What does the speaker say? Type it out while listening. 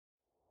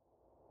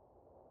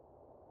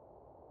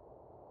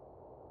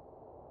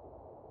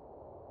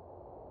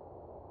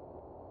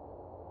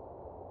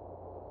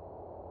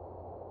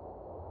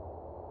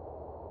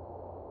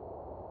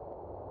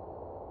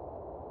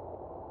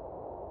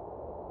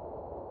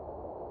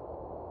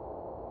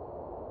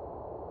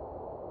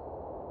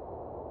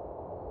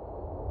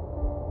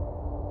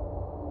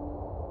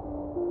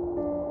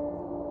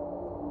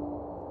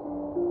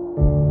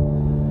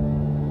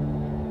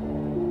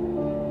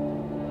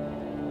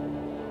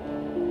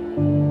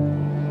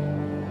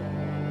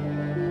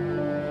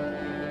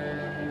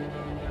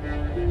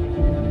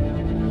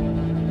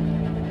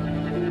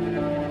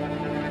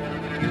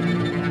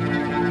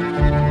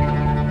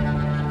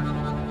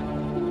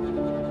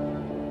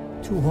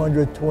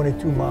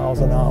222 miles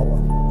an hour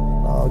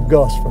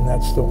gust from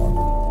that storm.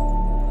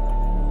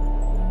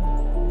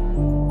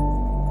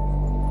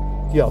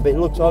 Yeah, but it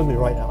looks ugly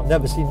right now. I've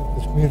never seen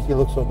this community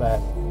look so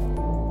bad.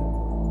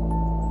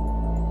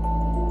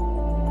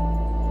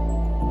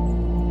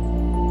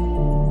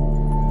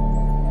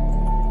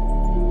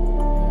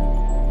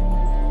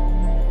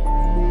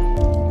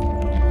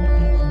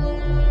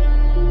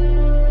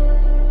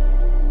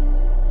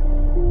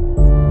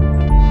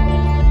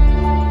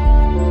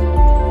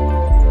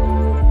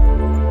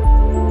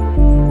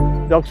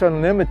 Ducks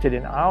Unlimited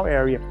in our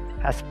area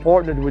has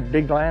partnered with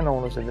big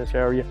landowners in this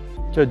area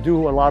to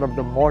do a lot of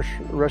the marsh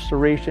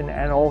restoration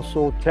and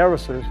also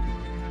terraces.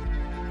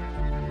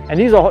 And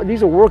these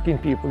are working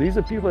people. These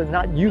are people that are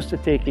not used to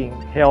taking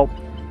help,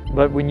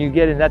 but when you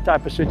get in that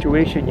type of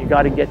situation, you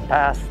got to get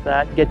past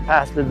that, get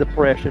past the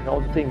depression,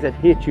 all the things that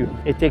hit you.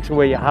 It takes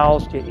away your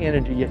house, your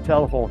energy, your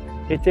telephone.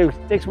 It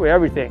takes away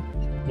everything.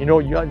 You know,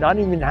 you don't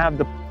even have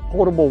the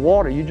potable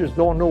water. You just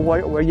don't know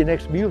where your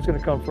next meal is going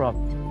to come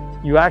from.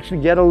 You actually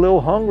get a little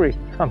hungry.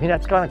 I mean,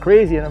 that's kind of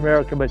crazy in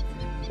America, but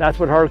that's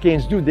what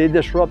hurricanes do. They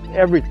disrupt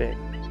everything.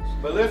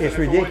 But listen, it's if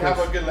ridiculous. we have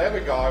a good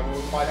levee guard,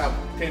 we might have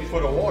 10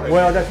 foot of water.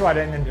 Well, that's right,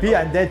 and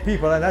dead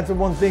people, and that's the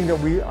one thing that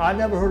I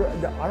never heard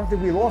of. I don't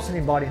think we lost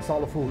anybody in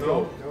South Lafourche.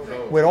 No.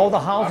 With all the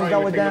houses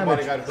that were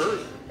damaged. Got hurt.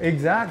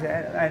 Exactly,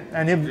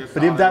 and if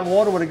that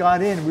water would have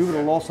got in, we would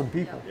have lost some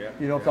people. Yeah.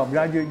 You know, I'm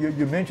glad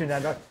you mentioned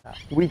that.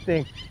 We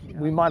think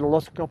we might have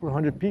lost a couple of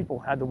hundred people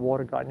had the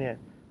water gotten in.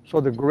 So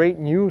the great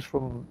news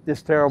from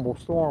this terrible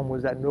storm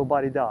was that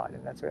nobody died,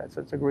 and that's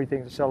a great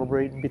thing to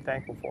celebrate and be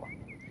thankful for.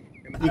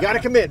 You got to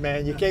commit,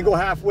 man. You can't go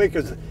halfway,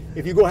 because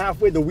if you go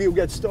halfway, the wheel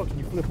gets stuck and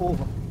you flip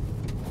over.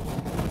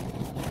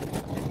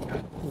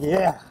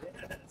 Yeah.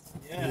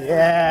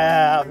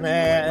 Yeah,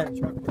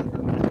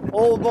 man.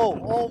 Old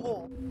boat.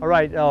 All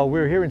right,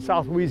 we're here in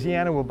South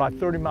Louisiana. We're about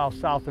 30 miles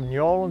south of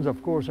New Orleans.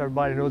 Of course,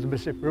 everybody knows the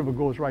Mississippi River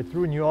goes right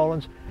through New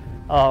Orleans.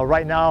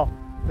 Right now,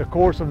 the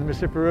course of the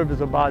Mississippi River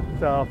is about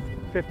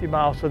 50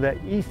 miles to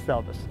the east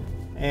of us.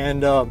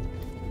 And,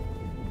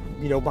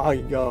 you know, my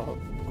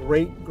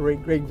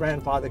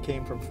great-great-great-grandfather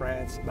came from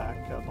France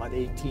back about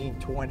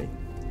 1820.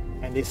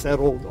 And they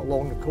settled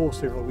along the coast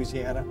here in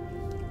Louisiana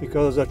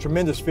because of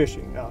tremendous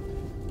fishing.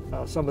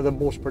 Some of the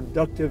most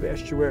productive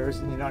estuaries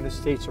in the United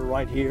States are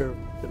right here,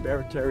 the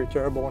Meadow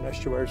Terrebonne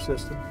estuary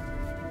system.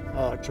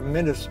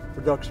 Tremendous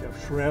production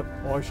of shrimp,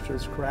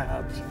 oysters,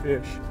 crabs,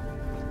 fish,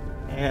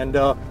 and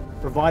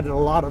provided a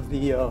lot of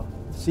the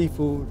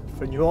seafood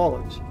for New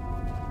Orleans.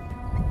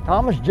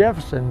 Thomas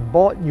Jefferson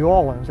bought New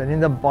Orleans and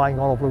ended up buying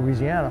all of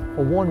Louisiana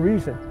for one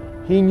reason.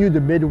 He knew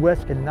the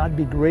Midwest cannot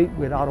be great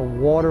without a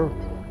water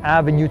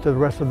avenue to the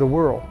rest of the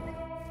world.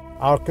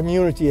 Our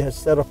community has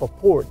set up a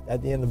port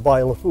at the end of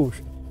Bayou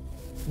Lafourche.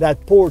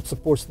 That port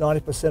supports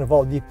 90% of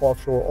all deep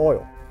offshore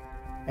oil.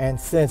 And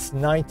since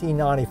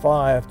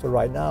 1995 to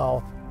right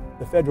now,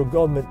 the federal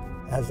government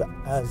has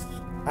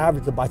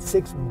averaged about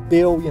 $6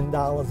 billion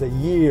a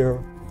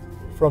year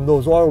from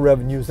those oil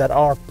revenues that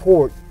our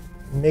port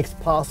makes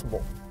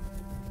possible.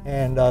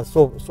 And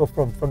so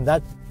from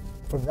that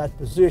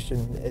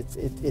position,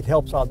 it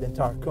helps out the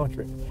entire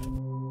country.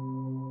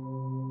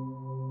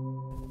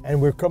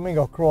 And we're coming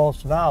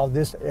across now,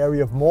 this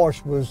area of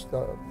marsh was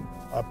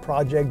a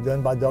project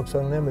done by Ducks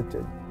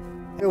Unlimited.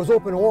 It was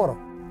open water.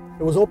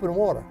 It was open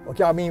water.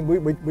 Okay, I mean,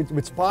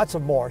 with spots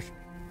of marsh,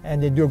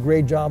 and they do a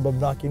great job of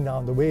knocking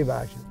down the wave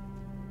action.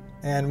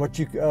 And what's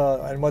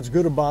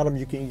good about them,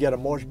 you can get a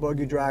marsh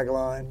buggy drag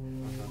line,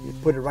 you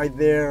put it right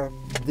there,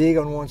 dig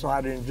on one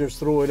side and just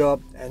throw it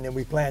up, and then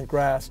we plant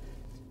grass.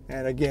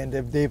 And again,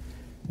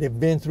 they've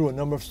been through a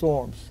number of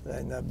storms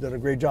and have done a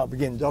great job.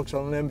 Again, Ducks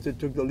Unlimited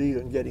took the lead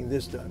on getting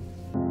this done.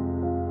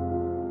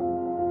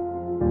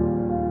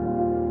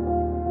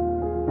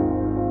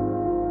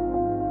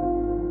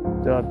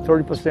 The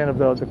 30% of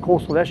the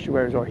coastal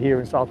estuaries are here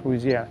in South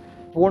Louisiana.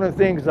 One of the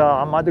things,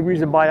 I'm my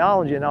degrees in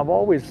biology, and I've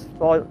always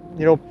thought,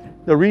 you know,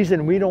 the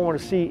reason we don't want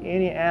to see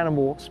any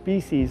animal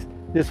species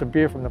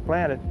disappear from the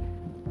planet,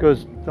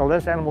 because the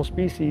less animal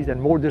species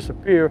and more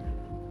disappear,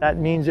 that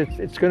means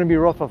it's going to be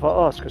rougher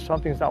for us because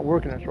something's not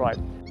working as right.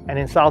 And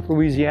in South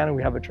Louisiana,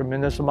 we have a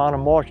tremendous amount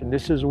of marsh, and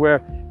this is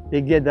where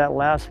they get that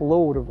last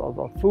load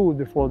of food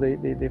before they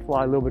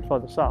fly a little bit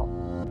further south.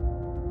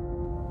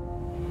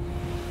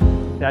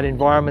 That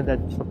environment that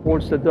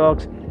supports the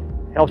ducks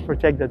helps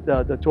protect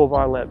the two of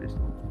our levees.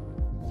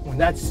 When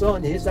that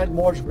sun hits that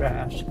marsh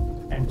grass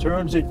and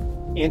turns it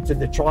into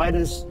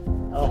detritus,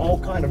 all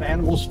kind of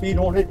animals feed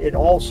on it. It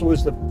also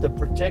is the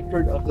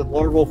protector of the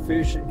larval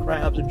fish and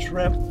crabs and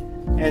shrimp.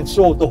 And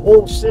so the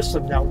whole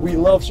system that we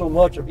love so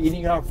much of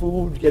eating our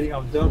food, getting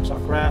our ducks, our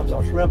crabs,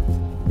 our shrimp,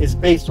 is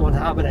based on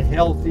having a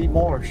healthy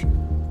marsh.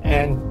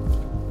 And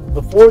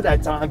before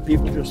that time,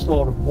 people just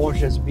thought of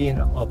marsh as being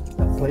a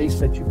place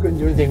that you couldn't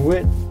do anything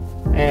with.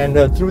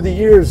 And through the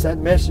years, that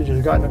message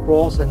has gotten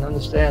across, and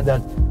understand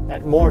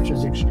that marsh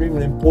is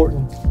extremely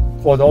important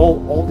for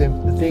all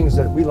the things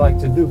that we like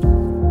to do.